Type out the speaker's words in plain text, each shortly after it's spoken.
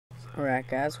Alright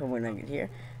guys, Hobonugget here.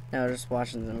 Now we're just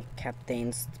watching some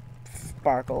Captain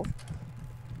Sparkle.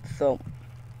 So,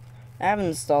 I haven't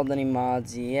installed any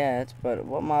mods yet, but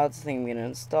what mods I think I'm going to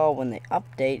install when they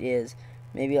update is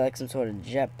maybe like some sort of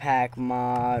jetpack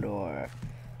mod or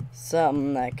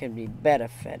something that could be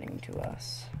benefiting to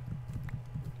us.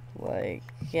 Like,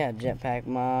 yeah, jetpack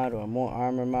mod or more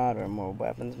armor mod or more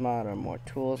weapons mod or more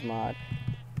tools mod.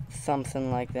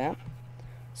 Something like that.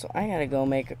 So I gotta go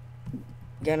make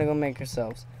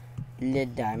ourselves the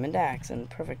diamond axe and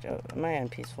perfect. Oh, am I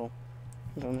unpeaceful?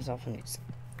 I put myself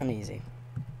uneasy.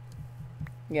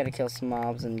 You gotta kill some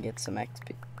mobs and get some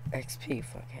XP.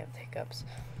 Fuck, I have the hiccups.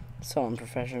 So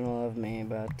unprofessional of me,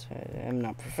 but I'm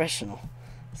not professional.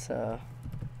 So,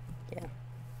 yeah.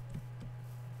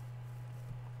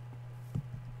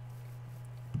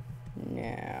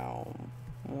 Now,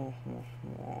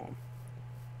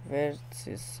 this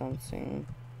is something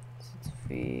that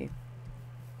we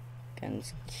can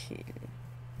kill.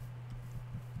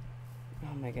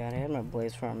 Oh my god, I had my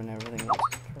blaze farm and everything,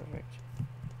 which is perfect.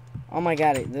 Oh my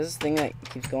god, this thing that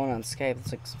keeps going on Skype,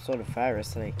 it's like some sort of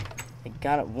virus that I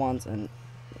got it once and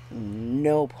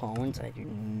no pawns. I do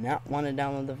not want to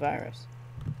download the virus.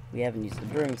 We haven't used the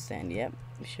brewing stand yet.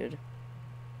 We should.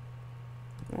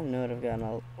 I don't know what I've gotten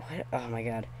all. What? Oh my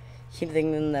god. I keep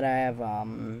thinking that I have,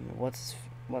 what's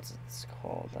it's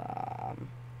called?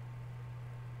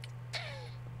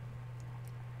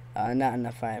 Not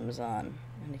enough items on.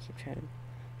 And I keep trying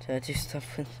to do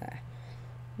stuff with that.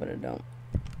 But I don't.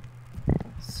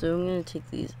 So I'm gonna take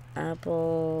these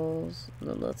apples.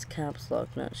 No, let's caps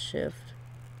lock, not shift.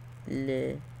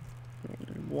 And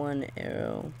one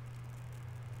arrow.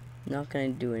 Not gonna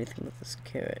do anything with this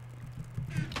carrot.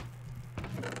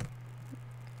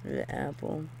 The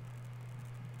apple.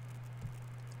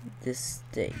 This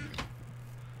steak.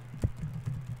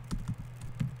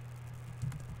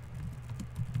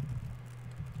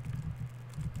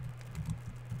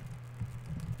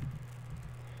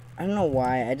 I don't know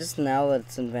why, I just, now that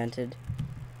it's invented,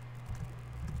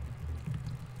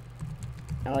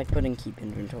 I like putting keep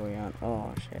inventory on.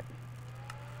 Oh shit.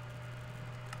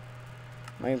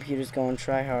 My computer's going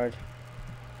try hard.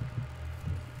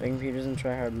 My computer's in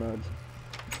try hard mode.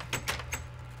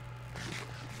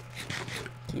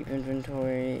 Keep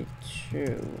inventory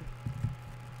true.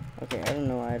 Okay, I don't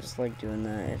know why, I just like doing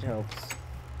that. It helps.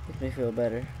 Makes me feel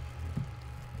better.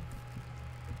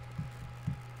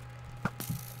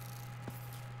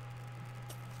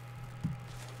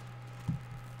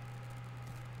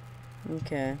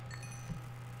 Okay.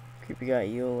 Creepy got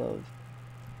YOLO'd.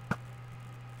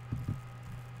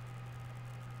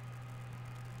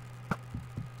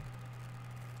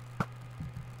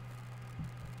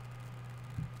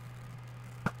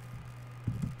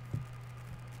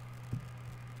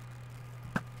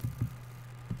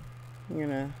 I'm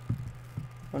gonna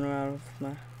run around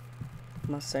with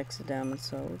my sexy diamond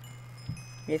sword.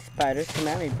 Hey spider, come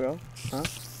at me, bro. Huh?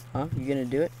 Huh? You gonna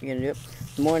do it? You gonna do it?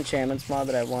 The more enchantments mod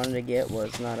that I wanted to get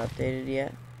was not updated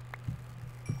yet.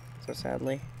 So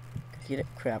sadly. Get it?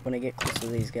 Crap, when I get close to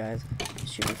these guys,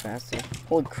 shoot me faster.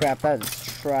 Holy crap, that is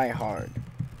try hard.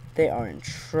 They are in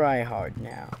try hard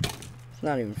now. It's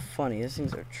not even funny. These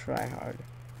things are try hard.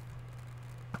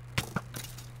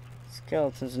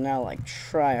 Skeletons are now like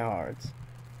tryhards.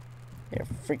 They're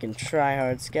freaking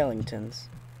tryhard skeletons.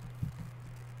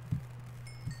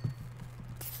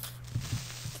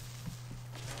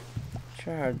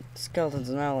 Tryhard skeletons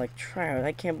are now like tryhard.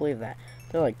 I can't believe that.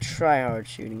 They're like tryhard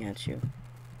shooting at you.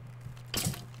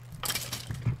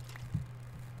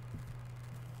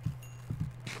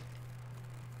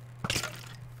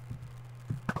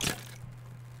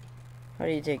 How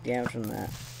do you take damage from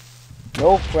that?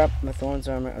 Oh crap, my thorns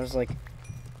armor. I was like,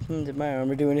 did my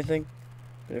armor do anything?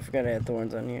 But I forgot I had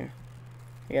thorns on here.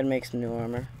 I gotta make some new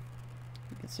armor.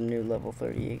 Get some new level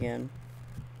 30 again.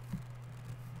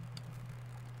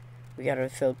 We got our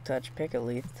Silk Touch pick at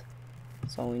least.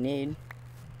 That's all we need.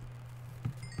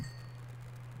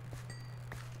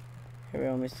 Here we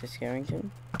go, Mr.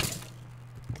 Scarrington.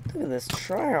 Look at this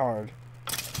tryhard.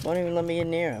 Won't even let me get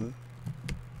near him.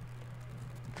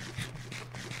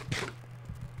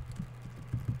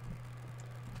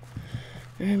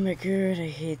 Oh my god, I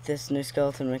hate this new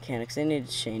skeleton mechanics. They need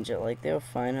to change it. Like, they were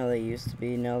fine how they used to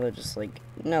be. Now they're just like,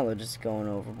 now they're just going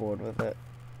overboard with it.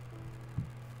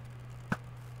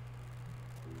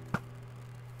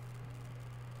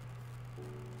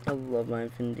 I love my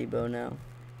infinity bow now.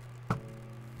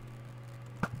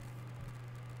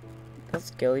 That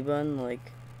skelly bun,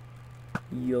 like,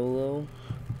 YOLO.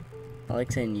 I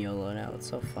like saying YOLO now. It's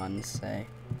so fun to say.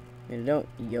 I mean, I don't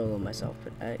YOLO myself,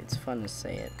 but it's fun to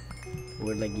say it.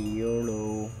 Word like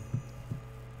YOLO.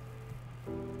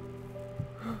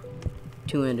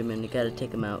 2 Endermen. You gotta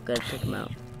take them out. Gotta take them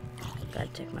out. Gotta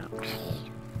take them out.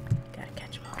 Gotta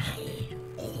catch them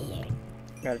all.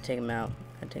 Gotta take them out.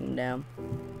 Gotta take them down.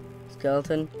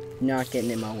 Skeleton, not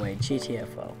getting in my way.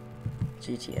 GTFO.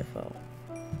 GTFO.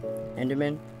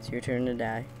 Enderman, it's your turn to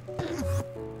die.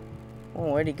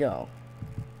 Oh, where'd he go?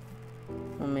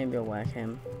 Well, maybe I'll whack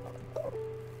him.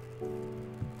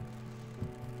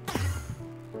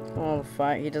 Oh, the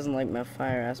fire. He doesn't like my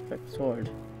fire aspect sword.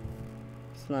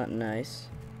 It's not nice.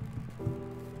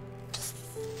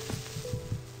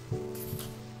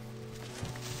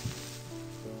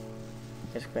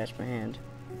 I scratched my hand.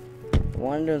 I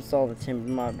wanted to install the timber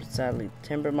mod, but sadly the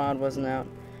timber mod wasn't out.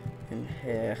 And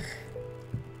heck,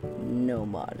 no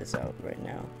mod is out right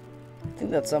now. I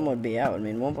think that some would be out. I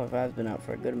mean, 1.5 has been out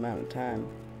for a good amount of time.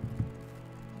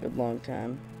 Good long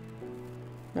time.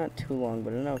 Not too long,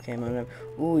 but an okay amount of time.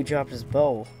 Ooh, he dropped his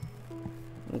bow.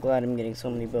 I'm glad I'm getting so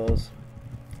many bows.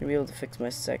 Gonna be able to fix my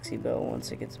sexy bow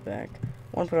once it gets back.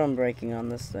 I want to put unbreaking on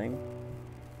this thing.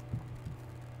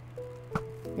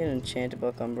 Get an enchanted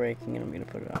book on breaking, and I'm gonna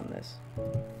put it on this.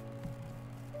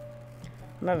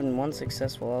 I'm having one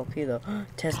successful LP though.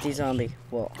 Testy zombie.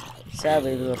 Well,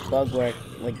 sadly there's a bug where,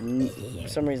 like, for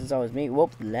some reason it's always me.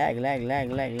 Whoop! Lagging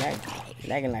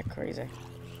like crazy.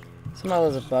 Somehow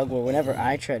there's a bug where whenever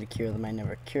I try to cure them, I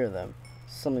never cure them.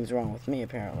 Something's wrong with me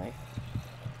apparently.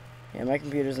 Yeah, my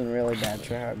computer's in really bad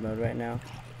tryhard mode right now.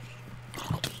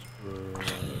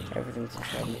 Everything's in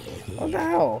trouble. What the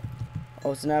hell?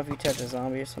 Oh, so now if you touch a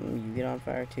zombie or something, you get on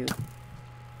fire too.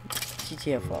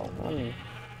 GTFO. Let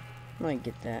me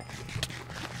get that.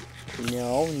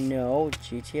 No,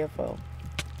 GTFO.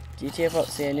 GTFO.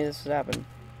 See, I knew this would happen.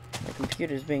 My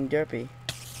computer's being derpy.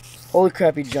 Holy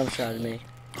crap, he jump shotted me.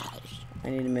 I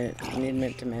need a minute. I need a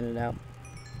minute to man it out.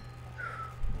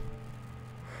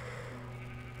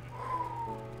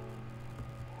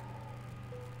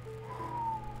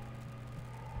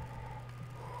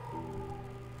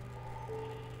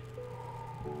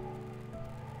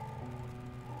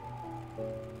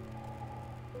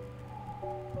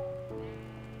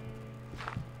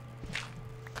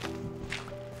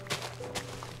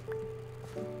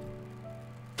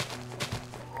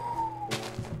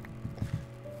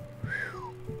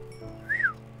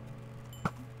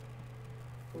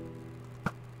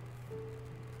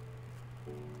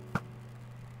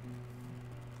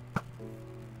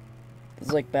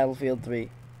 It's like Battlefield 3,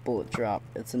 bullet drop.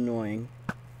 It's annoying.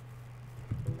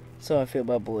 So I feel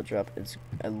about bullet drop.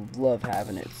 I love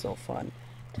having it. It's so fun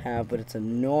to have, but it's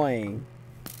annoying.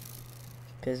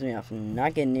 Pisses me off. I'm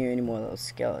not getting near any more of those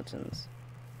skeletons.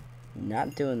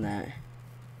 Not doing that.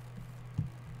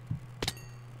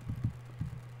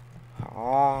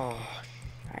 Oh,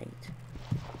 shite.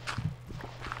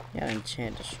 Gotta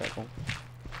enchant a shovel.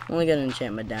 I'm only gonna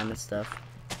enchant my diamond stuff.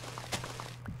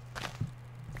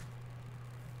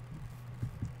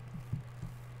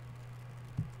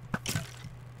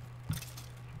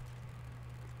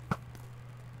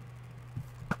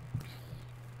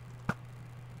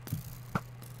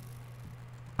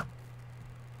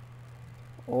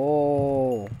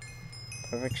 Oh,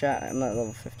 perfect shot. I'm at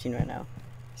level 15 right now.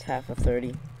 It's half of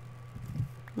 30.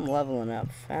 I'm leveling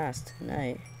up fast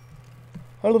tonight.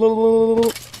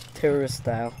 Terrorist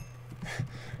style.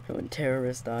 I went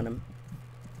terrorist on him.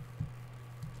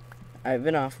 I've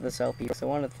been off of this LP, so I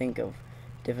want to think of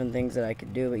different things that I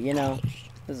could do, but you know,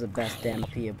 this is the best damn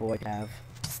LP a boy could have.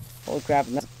 Holy crap,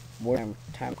 and that's more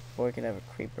time before I could have a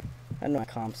creeper. I don't know my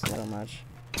comps so much.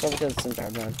 Probably because it's in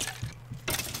our mode.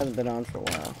 Hasn't been on for a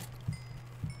while.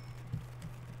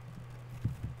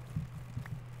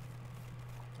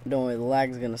 Don't worry, the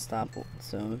lag's gonna stop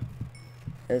soon.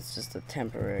 It's just a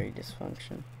temporary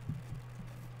dysfunction.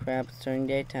 Crap, it's turning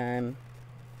daytime.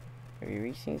 Are you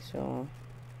reaching so?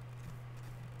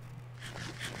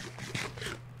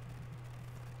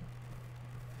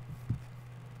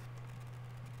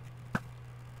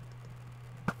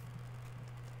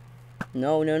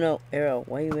 No, Arrow,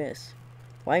 why you miss?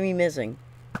 Why me missing?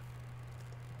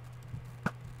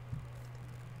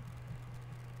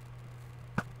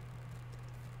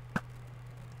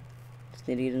 Just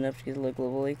need to get enough to get like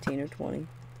level 18 or 20.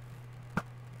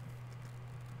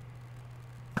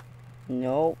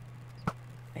 No.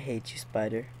 I hate you,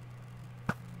 spider.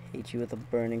 I hate you with a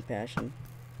burning passion.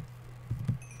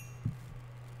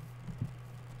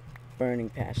 Burning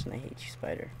passion, I hate you,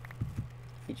 spider.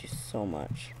 I hate you so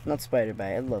much. Not Spider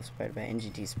Bite, I love Spider Bite.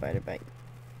 NGT Spider Bite.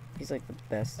 He's like the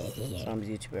best zombies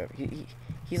YouTuber ever.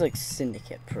 He's like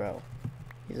Syndicate Pro.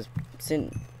 He's just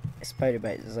Spider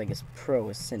Bite is like as pro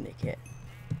as Syndicate.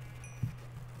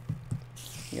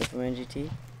 You go from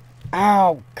NGT?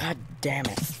 Ow! God damn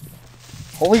it!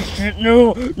 Holy shit,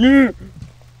 no! No!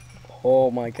 Oh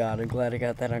my god, I'm glad I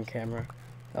got that on camera.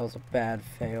 That was a bad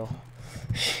fail.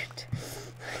 Shit.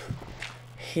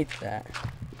 Hate that.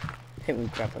 Hate when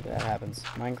crap like that happens.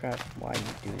 Minecraft, why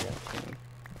you do that to me?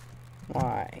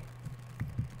 Why?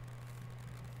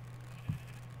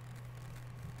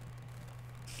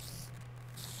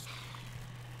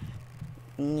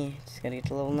 Yeah, just gotta get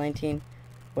to level 19.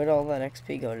 Where'd all that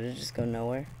XP go? Did it just go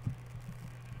nowhere?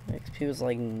 The XP was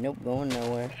like, nope, going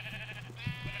nowhere.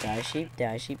 Die sheep,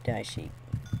 die sheep, die sheep.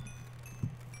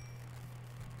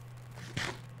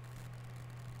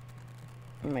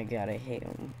 Oh my god, I hate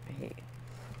them. I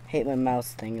hate my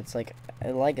mouse thing. It's like, I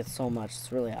like it so much.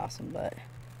 It's really awesome, but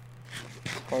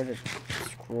it's hard to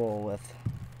scroll with.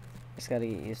 I just gotta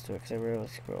get used to it because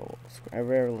I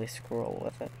rarely scroll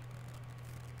with it.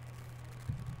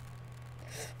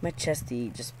 My chesty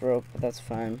just broke, but that's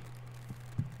fine.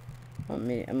 I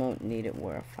won't need it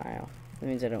for a file. That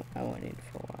means I won't need it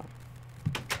for a while.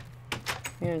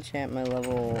 I'm gonna enchant my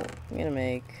level. I'm gonna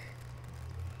make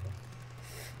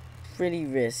pretty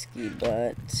risky,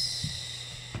 but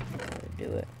I'm gonna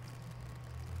do it.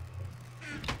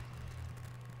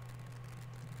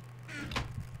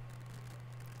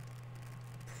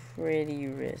 Pretty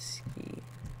risky,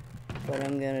 but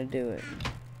I'm gonna do it.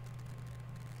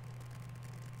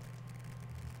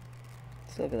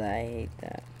 So look at that, I hate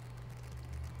that.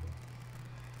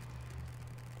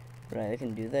 Right, I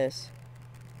can do this.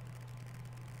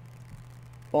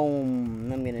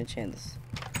 Boom, I'm gonna enchant this.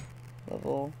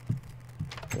 Level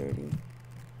 30.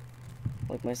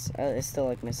 Like I still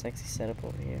like my sexy setup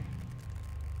over here.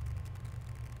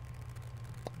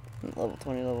 Level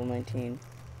 20, level 19.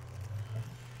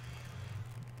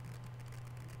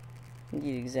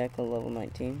 Indeed, exactly level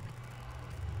 19.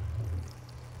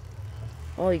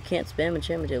 Oh, you can't spam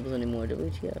enchantment tables anymore,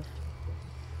 WTF.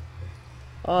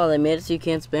 Oh, they made it so you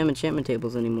can't spam enchantment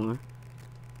tables anymore.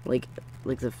 Like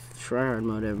the tryhard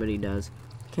mode everybody does.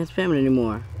 You can't spam it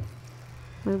anymore.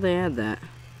 Where did they add that?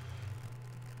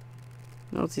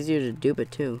 No, it's easier to dupe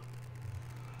it too.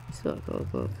 So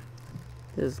look.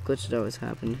 This glitch that always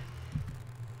happened.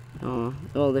 Oh,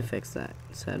 they fixed that.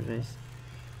 Sad face.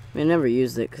 I mean, I never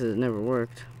used it because it never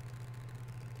worked.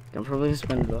 I'm probably gonna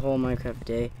spend the whole Minecraft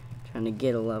day trying to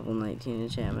get a level 19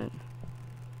 enchantment.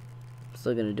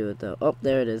 Still gonna do it though. Oh,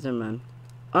 there it is. Never mind.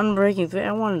 Unbreaking 3.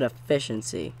 I wanted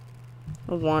efficiency.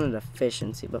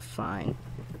 But fine.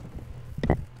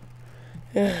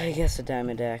 I guess a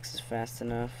diamond axe is fast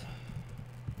enough.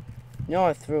 No,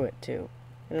 I threw it too.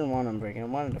 I didn't want unbreaking. I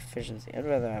wanted efficiency. I'd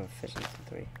rather have efficiency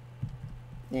 3.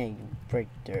 Yeah, you break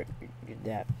dirt. You're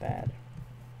that bad.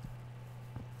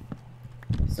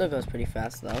 Still goes pretty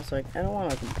fast though, so I don't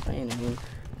want to complain. I mean,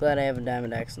 glad I have a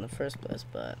diamond axe in the first place,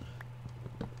 but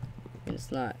I mean,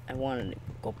 it's not. I wanted to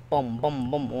go boom,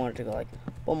 boom, boom. I wanted to go like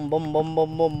boom, boom, boom,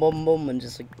 boom, boom, boom, boom, and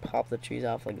just like pop the trees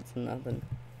off like it's nothing.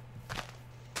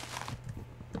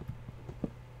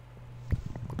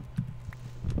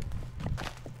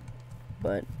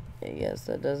 But I guess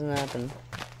that doesn't happen.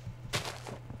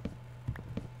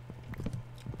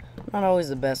 Not always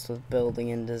the best with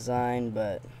building and design,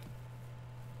 but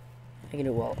I can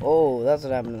do well. Oh, that's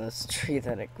what happened to this tree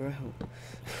that it grew.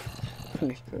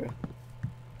 It grew.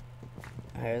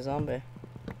 I hear a zombie.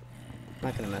 I'm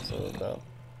not gonna mess with it though.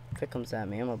 If it comes at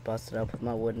me, I'm gonna bust it up with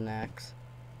my wooden axe.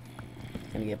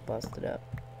 It's gonna get busted up.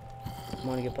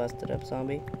 Wanna get busted up,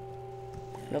 zombie?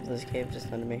 Nope, this cave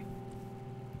just under me.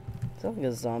 Is that like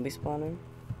a zombie spawner?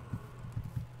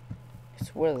 I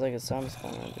swear there's like a zombie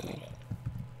spawner under me.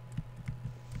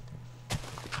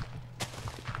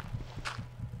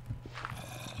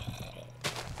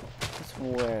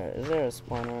 Where is there a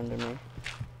spawner under me?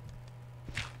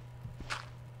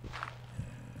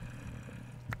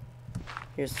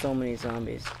 Here's so many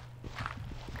zombies.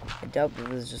 I doubt that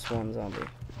there's just one zombie.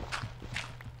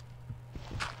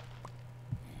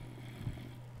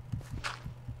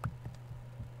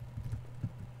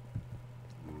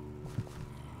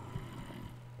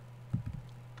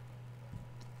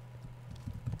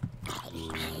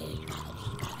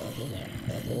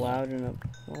 Loud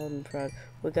and proud.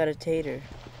 We got a tater.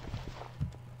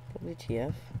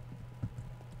 WTF?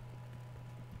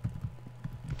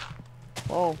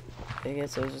 Oh, I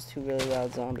guess it was just two really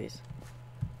loud zombies.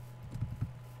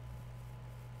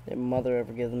 Their mother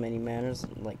ever give them any manners?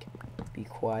 Like, be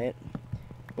quiet.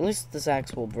 At least this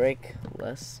axe will break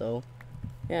less, so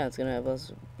yeah, it's gonna have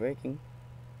less breaking.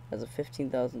 Has a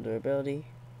 15,000 durability.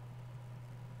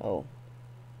 Oh.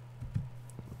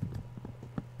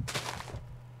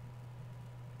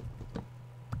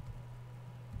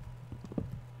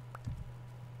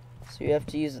 So you have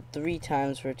to use it 3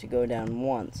 times for it to go down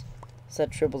once. So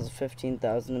that triples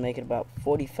 15,000 to make it about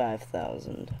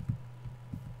 45,000.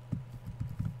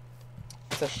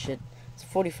 That's a shit. It's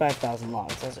 45,000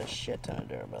 logs. That's a shit ton of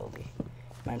durability.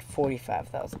 Man,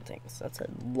 45,000 things. That's a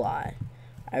lot.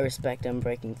 I respect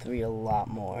Unbreaking 3 a lot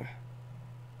more.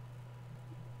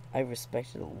 I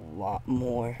respect it a lot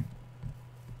more.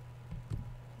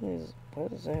 Why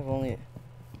does I have only...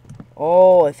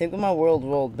 Oh, I think when my world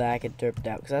rolled back, it derped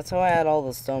out. Because that's how I had all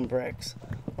the stone bricks.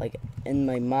 Like, and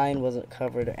my mine wasn't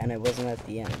covered, and it wasn't at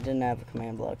the end. It didn't have a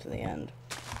command block to the end.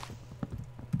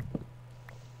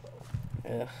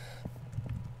 Ugh.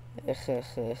 Ugh,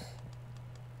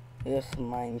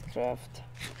 Minecraft.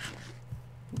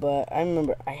 But I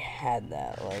remember I had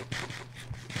that, like,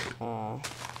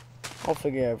 I'll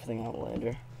figure everything out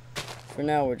later. For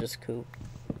now, we're just cool.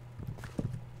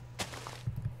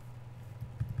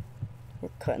 We're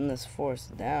cutting this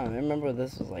forest down. I remember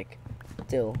this was, like,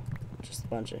 still just a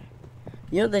bunch of...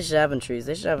 You know what they should have in trees?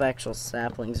 They should have actual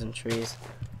saplings in trees.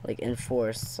 Like, in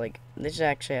forests. Like, they should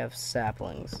actually have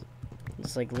saplings.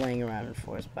 Just, like, laying around in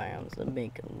forest biomes. That'd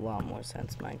make a lot more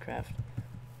sense, Minecraft.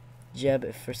 Jeb,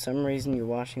 if for some reason you're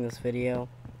watching this video,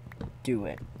 do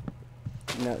it.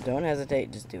 No, don't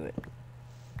hesitate, just do it.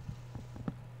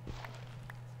 I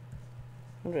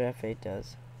wonder what F8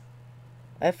 does.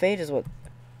 F8 is what...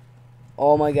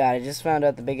 Oh my god, I just found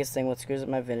out the biggest thing, what screws up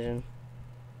my vision.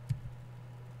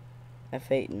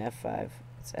 F8 and F5.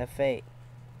 It's F8.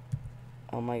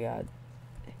 Oh my god.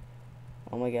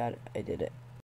 Oh my god, I did it.